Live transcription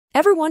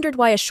Ever wondered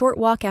why a short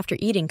walk after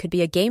eating could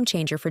be a game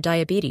changer for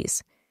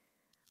diabetes?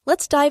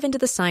 Let's dive into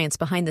the science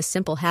behind this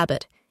simple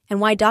habit and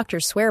why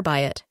doctors swear by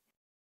it.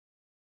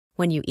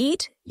 When you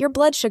eat, your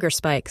blood sugar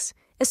spikes,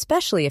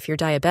 especially if you're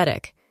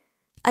diabetic.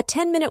 A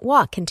 10-minute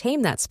walk can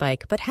tame that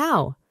spike, but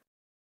how?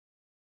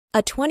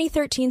 A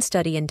 2013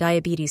 study in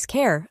diabetes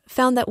care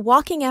found that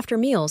walking after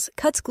meals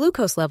cuts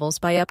glucose levels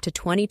by up to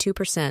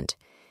 22%.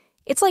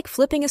 It's like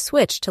flipping a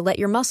switch to let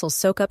your muscles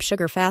soak up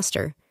sugar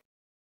faster.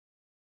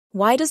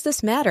 Why does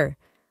this matter?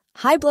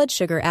 High blood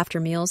sugar after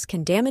meals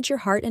can damage your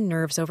heart and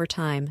nerves over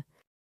time.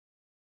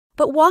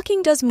 But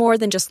walking does more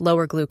than just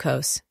lower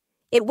glucose.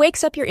 It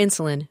wakes up your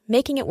insulin,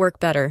 making it work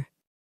better.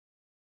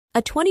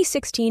 A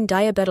 2016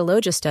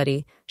 Diabetologia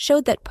study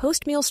showed that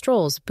post-meal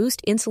strolls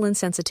boost insulin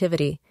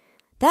sensitivity.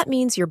 That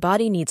means your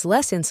body needs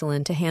less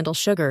insulin to handle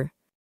sugar.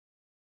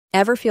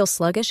 Ever feel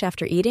sluggish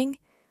after eating?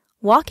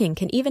 Walking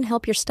can even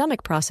help your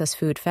stomach process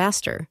food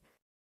faster.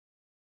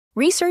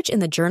 Research in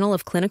the Journal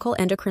of Clinical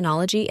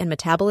Endocrinology and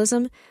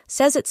Metabolism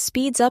says it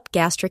speeds up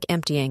gastric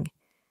emptying.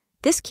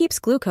 This keeps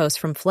glucose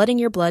from flooding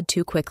your blood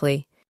too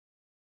quickly.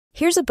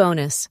 Here's a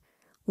bonus.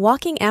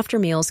 Walking after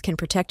meals can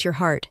protect your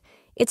heart.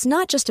 It's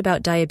not just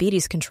about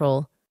diabetes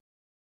control.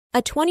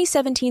 A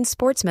 2017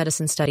 sports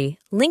medicine study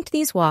linked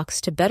these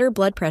walks to better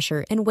blood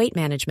pressure and weight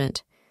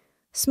management.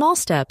 Small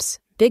steps,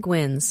 big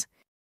wins.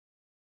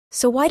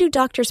 So why do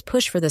doctors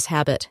push for this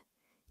habit?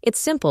 It's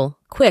simple,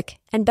 quick,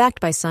 and backed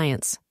by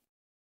science.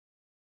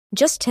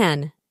 Just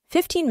 10-15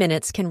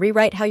 minutes can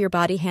rewrite how your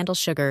body handles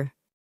sugar.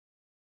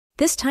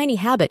 This tiny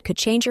habit could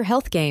change your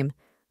health game.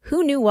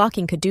 Who knew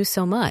walking could do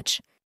so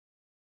much?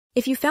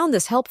 If you found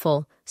this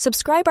helpful,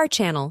 subscribe our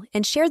channel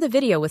and share the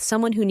video with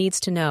someone who needs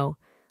to know.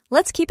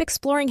 Let's keep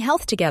exploring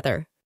health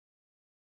together.